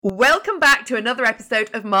Welcome back to another episode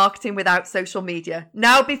of Marketing Without Social Media.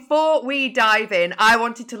 Now, before we dive in, I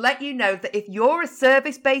wanted to let you know that if you're a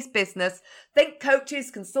service-based business, think coaches,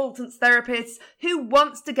 consultants, therapists, who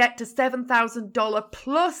wants to get to $7,000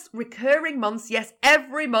 plus recurring months, yes,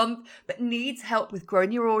 every month, but needs help with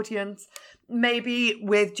growing your audience, maybe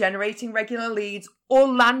with generating regular leads or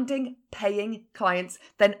landing paying clients,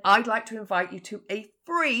 then I'd like to invite you to a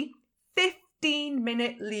free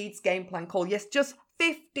 15-minute leads game plan call. Yes, just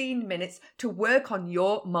 15 minutes to work on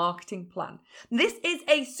your marketing plan. This is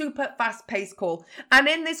a super fast-paced call. And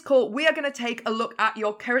in this call, we are going to take a look at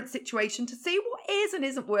your current situation to see what is and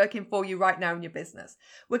isn't working for you right now in your business.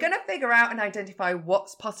 We're going to figure out and identify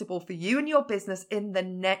what's possible for you and your business in the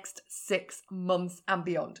next 6 months and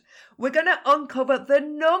beyond. We're going to uncover the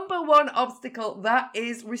number one obstacle that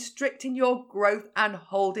is restricting your growth and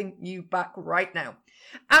holding you back right now.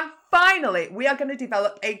 And finally, we are going to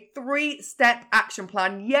develop a 3-step action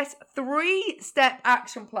plan. Yes, 3-step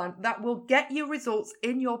action plan that will get you results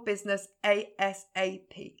in your business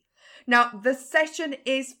ASAP. Now, the session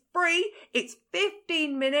is free. It's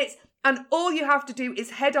 15 minutes. And all you have to do is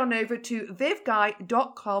head on over to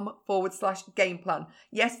vivguy.com/game plan.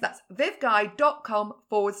 Yes, that's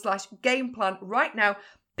vivguy.com/game plan right now.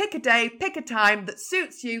 Pick a day, pick a time that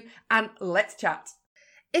suits you, and let's chat.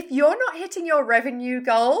 If you're not hitting your revenue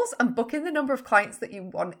goals and booking the number of clients that you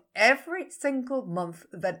want every single month,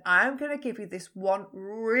 then I'm going to give you this one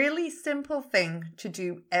really simple thing to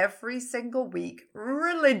do every single week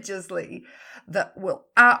religiously that will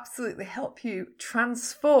absolutely help you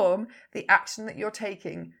transform the action that you're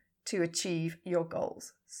taking to achieve your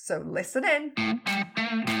goals. So listen in.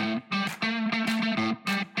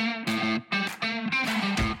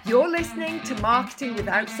 You're listening to Marketing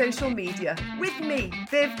Without Social Media with me,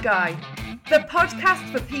 Viv Guy, the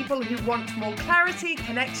podcast for people who want more clarity,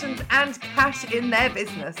 connections, and cash in their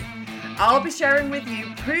business. I'll be sharing with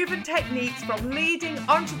you proven techniques from leading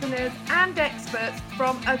entrepreneurs and experts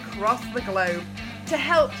from across the globe to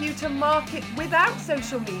help you to market without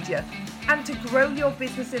social media and to grow your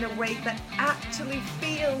business in a way that actually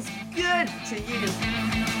feels good to you.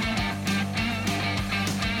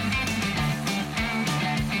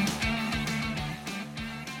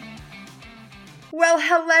 Well,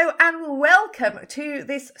 hello and welcome to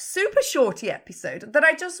this super shorty episode that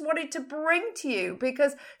I just wanted to bring to you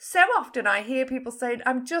because so often I hear people saying,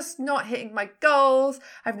 I'm just not hitting my goals.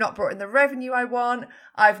 I've not brought in the revenue I want.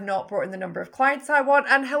 I've not brought in the number of clients I want.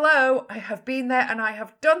 And hello, I have been there and I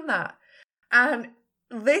have done that. And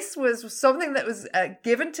this was something that was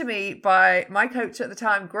given to me by my coach at the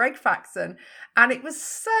time, Greg Faxon, and it was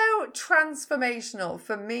so transformational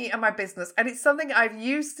for me and my business. And it's something I've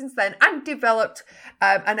used since then and developed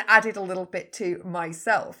and added a little bit to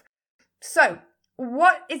myself. So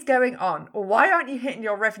what is going on? Why aren't you hitting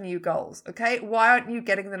your revenue goals? Okay, why aren't you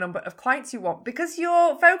getting the number of clients you want? Because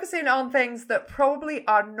you're focusing on things that probably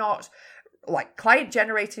are not like client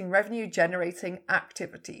generating, revenue generating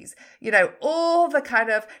activities. You know, all the kind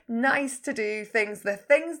of nice to do things, the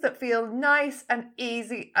things that feel nice and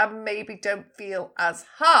easy and maybe don't feel as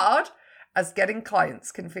hard as getting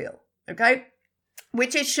clients can feel. Okay,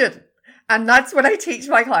 which it shouldn't. And that's what I teach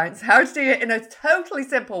my clients, how to do it in a totally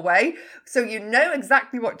simple way. So you know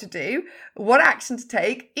exactly what to do, what action to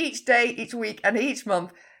take each day, each week, and each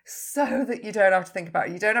month, so that you don't have to think about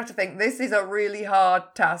it. You don't have to think this is a really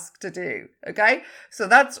hard task to do. Okay. So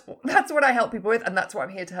that's what I help people with. And that's what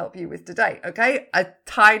I'm here to help you with today. Okay. A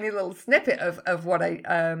tiny little snippet of what I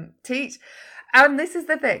teach. And this is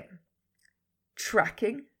the thing.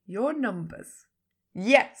 Tracking your numbers.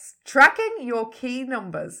 Yes. Tracking your key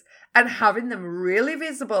numbers and having them really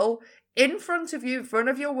visible in front of you, in front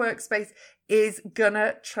of your workspace, is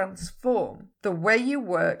gonna transform the way you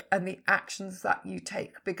work and the actions that you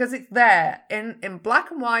take, because it's there in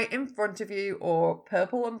black and white in front of you, or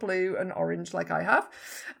purple and blue and orange like I have.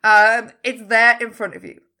 It's there in front of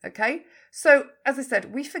you. Okay. So as I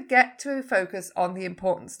said, we forget to focus on the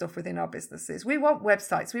important stuff within our businesses. We want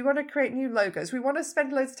websites. We want to create new logos. We want to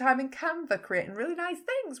spend loads of time in Canva creating really nice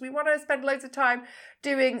things. We want to spend loads of time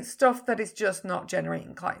doing stuff that is just not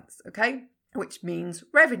generating clients. Okay. Which means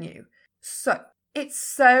revenue. So it's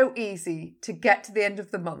so easy to get to the end of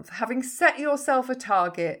the month, having set yourself a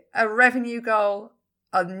target, a revenue goal,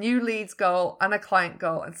 a new leads goal, and a client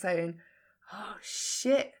goal, and saying, oh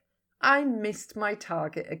shit, I missed my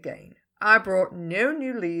target again. I brought no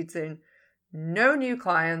new leads in, no new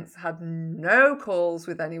clients, had no calls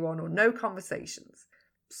with anyone or no conversations.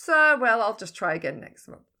 So, well, I'll just try again next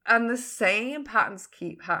month. and the same patterns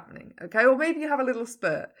keep happening, okay? Or maybe you have a little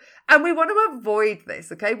spurt. And we want to avoid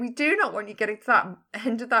this, okay? We do not want you getting to that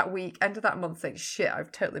end of that week, end of that month saying, shit,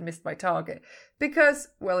 I've totally missed my target. Because,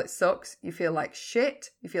 well, it sucks. You feel like shit.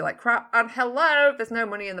 You feel like crap. And hello, there's no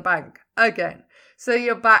money in the bank again. So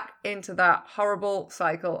you're back into that horrible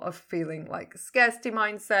cycle of feeling like a scarcity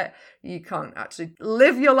mindset. You can't actually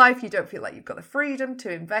live your life. You don't feel like you've got the freedom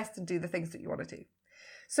to invest and do the things that you want to do.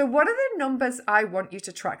 So what are the numbers I want you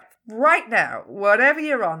to track? Right now, whatever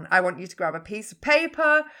you're on, I want you to grab a piece of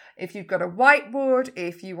paper. If you've got a whiteboard,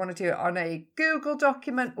 if you want to do it on a Google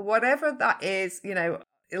document, whatever that is,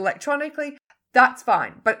 electronically, that's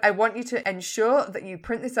fine. But I want you to ensure that you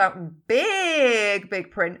print this out in big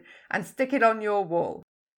print and stick it on your wall.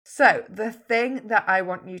 So the thing that I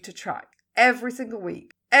want you to track every single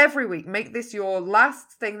week, make this your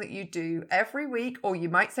last thing that you do every week, or you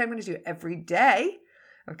might say I'm going to do it every day.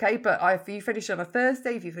 Okay, but if you finish on a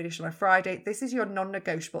Thursday, if you finish on a Friday, this is your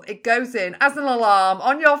non-negotiable. It goes in as an alarm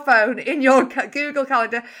on your phone, in your Google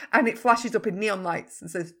Calendar, and it flashes up in neon lights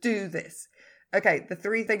and says, do this. Okay, the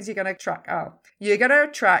 3 things you're going to track are, you're going to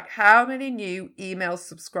track how many new email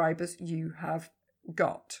subscribers you have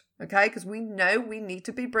got. Okay, because we know we need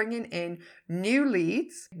to be bringing in new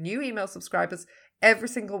leads, new email subscribers every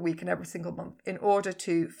single week and every single month in order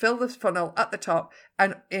to fill the funnel at the top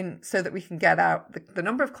and so that we can get out the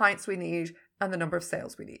number of clients we need and the number of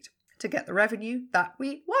sales we need to get the revenue that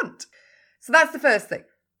we want. So that's the first thing.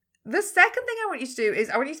 The second thing I want you to do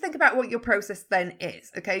is I want you to think about what your process then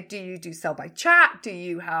is. Okay, do you do sell by chat? Do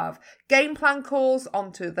you have game plan calls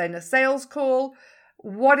onto then a sales call?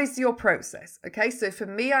 What is your process? Okay, so for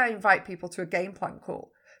me, I invite people to a game plan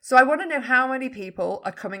call. So I want to know how many people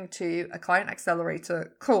are coming to a Client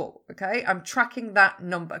Accelerator call, okay? I'm tracking that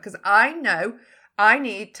number because I know I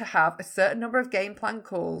need to have a certain number of game plan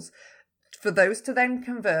calls for those to then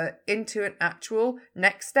convert into an actual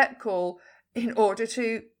next step call in order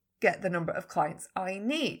to get the number of clients I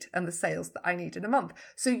need and the sales that I need in a month.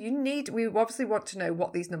 So we obviously want to know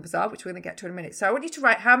what these numbers are, which we're going to get to in a minute. So I want you to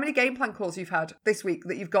write how many game plan calls you've had this week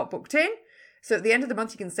that you've got booked in. So at the end of the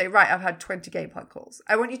month, you can say, right, I've had 20 game plan calls.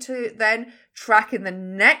 I want you to then track in the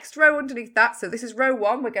next row underneath that. So this is row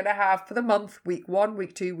 1. We're going to have for the month, week 1,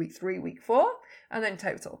 week 2, week 3, week 4, and then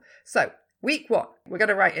total. So week 1, we're going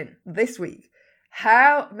to write in this week.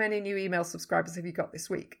 How many new email subscribers have you got this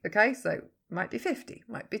week? Okay, so might be 50,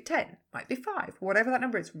 might be 10, might be 5, whatever that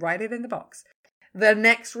number is, write it in the box. The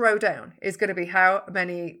next row down is going to be how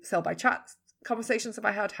many sell by chat conversations have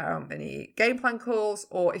I had, how many game plan calls,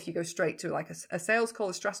 or if you go straight to like a sales call,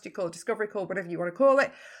 a strategy call, a discovery call, whatever you want to call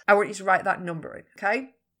it, I want you to write that number in, okay?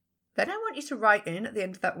 Then I want you to write in at the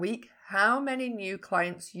end of that week how many new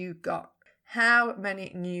clients you got. How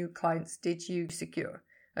many new clients did you secure?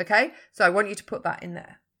 Okay, so I want you to put that in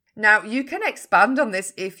there. Now, you can expand on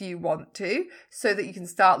this if you want to, so that you can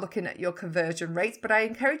start looking at your conversion rates, but I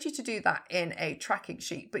encourage you to do that in a tracking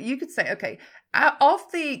sheet. But you could say, okay, of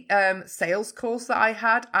the sales calls that I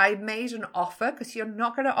had, I made an offer, because you're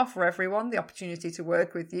not going to offer everyone the opportunity to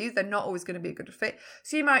work with you. They're not always going to be a good fit.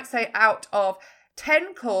 So you might say out of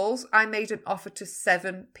 10 calls, I made an offer to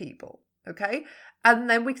 7 people, okay? And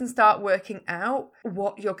then we can start working out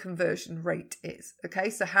what your conversion rate is,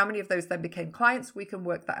 okay? So how many of those then became clients? We can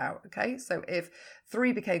work that out, okay? So if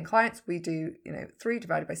 3 became clients, we do, 3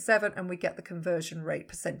 divided by 7, and we get the conversion rate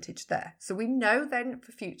percentage there. So we know then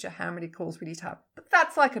for future how many calls we need to have. But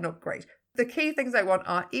that's like an upgrade. The key things I want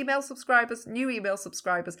are email subscribers, new email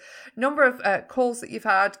subscribers, number of calls that you've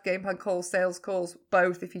had, game plan calls, sales calls,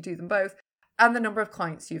 both if you do them both, and the number of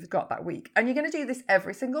clients you've got that week. And you're going to do this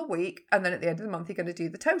every single week. And then at the end of the month, you're going to do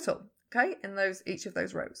the total, okay, in each of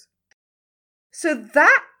those rows. So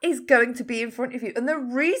that is going to be in front of you. And the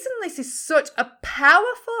reason this is such a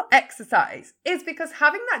powerful exercise is because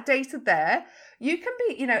having that data there, you can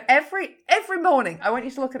be, every morning, I want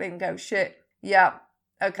you to look at it and go, shit, yeah,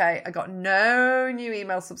 okay, I got no new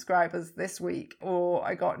email subscribers this week, or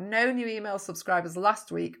I got no new email subscribers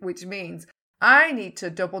last week, which means I need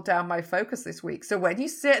to double down my focus this week. So when you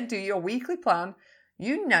sit and do your weekly plan,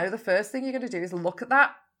 the first thing you're going to do is look at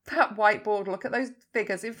that whiteboard, look at those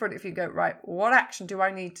figures in front of you and go, right, what action do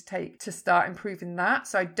I need to take to start improving that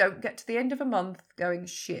so I don't get to the end of a month going,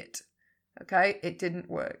 shit, okay, it didn't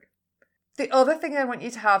work. The other thing I want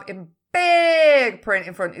you to have in big print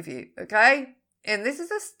in front of you, okay, and this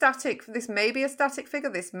may be a static figure,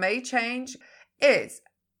 this may change, is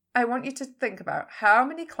I want you to think about how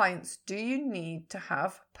many clients do you need to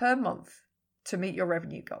have per month to meet your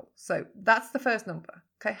revenue goal. So that's the first number.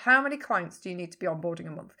 Okay, how many clients do you need to be onboarding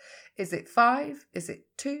a month? Is it 5? Is it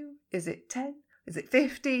 2? Is it 10? Is it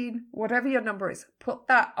 15? Whatever your number is, put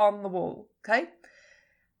that on the wall, okay?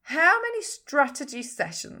 How many strategy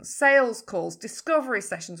sessions, sales calls, discovery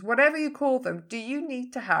sessions, whatever you call them, do you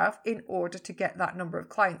need to have in order to get that number of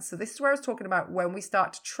clients? So this is where I was talking about when we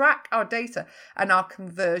start to track our data and our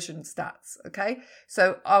conversion stats, okay?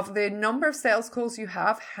 So of the number of sales calls you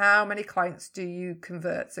have, how many clients do you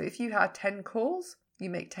convert? So if you had 10 calls, you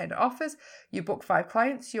make 10 offers, you book 5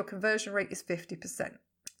 clients, your conversion rate is 50%.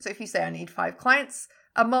 So if you say I need 5 clients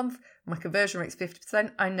a month, my conversion rate is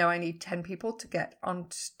 50%. I know I need 10 people to get on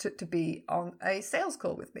to be on a sales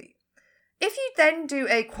call with me. If you then do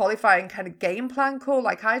a qualifying kind of game plan call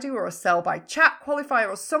like I do, or a sell by chat qualifier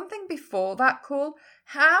or something before that call,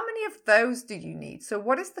 how many of those do you need? So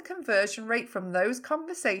what is the conversion rate from those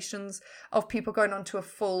conversations of people going on to a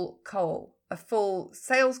full call, a full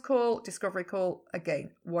sales call, discovery call,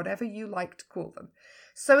 again, whatever you like to call them.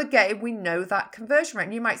 So again, we know that conversion rate.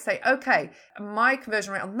 And you might say, okay, my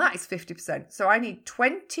conversion rate on that is 50%. So I need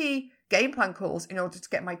 20 game plan calls in order to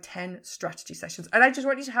get my 10 strategy sessions. And I just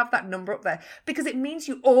want you to have that number up there because it means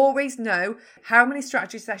you always know how many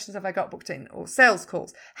strategy sessions have I got booked in, or sales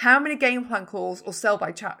calls, how many game plan calls or sell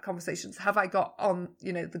by chat conversations have I got on,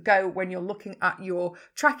 the go when you're looking at your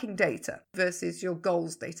tracking data versus your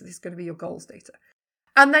goals data. This is going to be your goals data.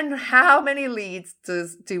 And then how many leads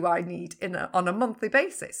do I need on a monthly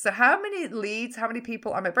basis? So how many leads, how many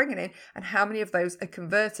people am I bringing in, and how many of those are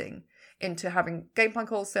converting into having game plan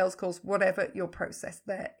calls, sales calls, whatever your process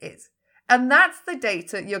there is. And that's the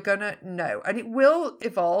data you're going to know. And it will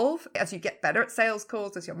evolve as you get better at sales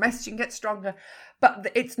calls, as your messaging gets stronger. But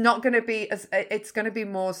it's not going to be it's going to be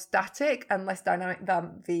more static and less dynamic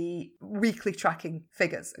than the weekly tracking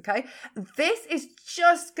figures, okay? This is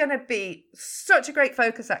just going to be such a great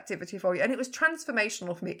focus activity for you. And it was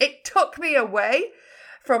transformational for me. It took me away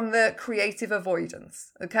from the creative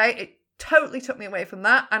avoidance, okay? It totally took me away from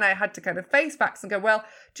that. And I had to kind of face facts and go, well,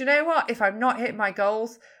 do you know what? If I'm not hitting my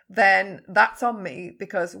goals, then that's on me,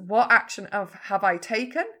 because what action have I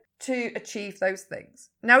taken to achieve those things?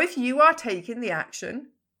 Now, if you are taking the action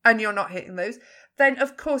and you're not hitting those, then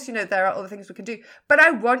of course, there are other things we can do. But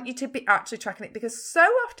I want you to be actually tracking it, because so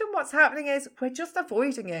often what's happening is we're just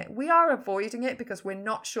avoiding it. We are avoiding it because we're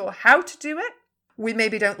not sure how to do it. We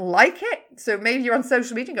maybe don't like it. So maybe you're on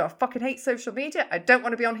social media and go, I fucking hate social media. I don't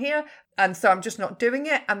want to be on here. And so I'm just not doing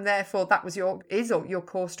it. And therefore that was your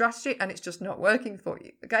core strategy, and it's just not working for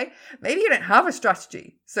you. Okay. Maybe you don't have a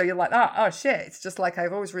strategy. So you're like, oh shit. It's just like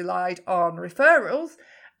I've always relied on referrals.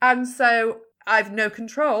 And so I've no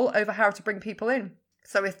control over how to bring people in.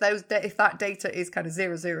 So if that data is kind of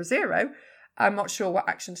 000, I'm not sure what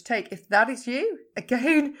action to take. If that is you,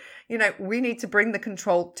 again, we need to bring the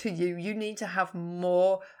control to you. You need to have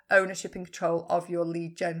more ownership and control of your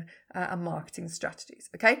lead gen and marketing strategies.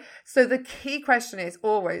 Okay. So the key question is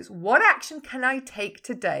always, what action can I take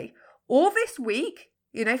today or this week,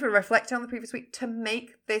 if we're reflecting on the previous week, to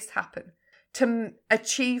make this happen, to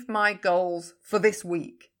achieve my goals for this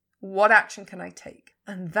week? What action can I take?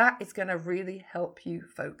 And that is going to really help you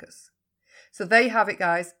focus. So there you have it,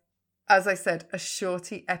 guys. As I said, a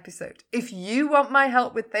shorty episode. If you want my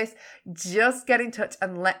help with this, just get in touch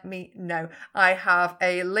and let me know. I have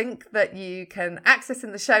a link that you can access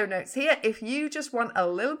in the show notes here. If you just want a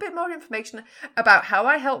little bit more information about how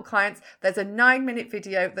I help clients, there's a 9-minute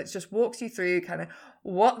video that just walks you through kind of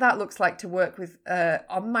what that looks like to work with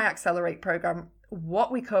on my Accelerate program,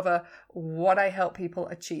 what we cover, what I help people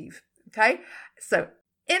achieve. Okay, so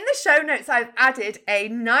in the show notes, I've added a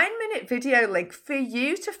 9-minute video link for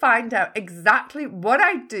you to find out exactly what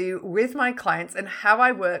I do with my clients and how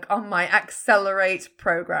I work on my Accelerate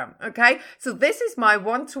program. Okay, so this is my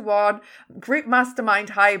one-to-one group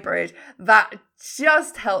mastermind hybrid that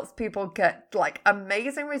just helps people get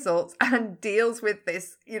amazing results and deals with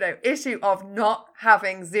this, issue of not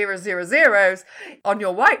having 000s on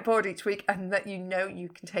your whiteboard each week, and that you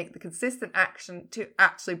can take the consistent action to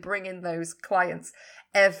actually bring in those clients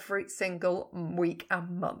every single week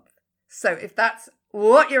and month. So if that's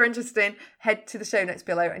what you're interested in, head to the show notes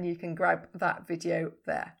below and you can grab that video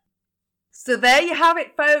there. So there you have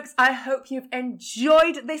it, folks. I hope you've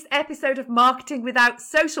enjoyed this episode of Marketing Without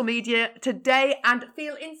Social Media today and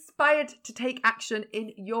feel inspired to take action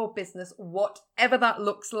in your business, whatever that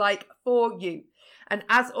looks like for you. And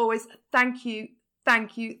as always, thank you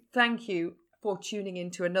for tuning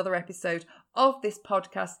in to another episode of this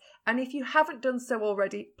podcast. And if you haven't done so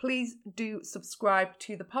already, please do subscribe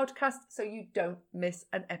to the podcast so you don't miss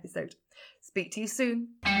an episode. Speak to you soon.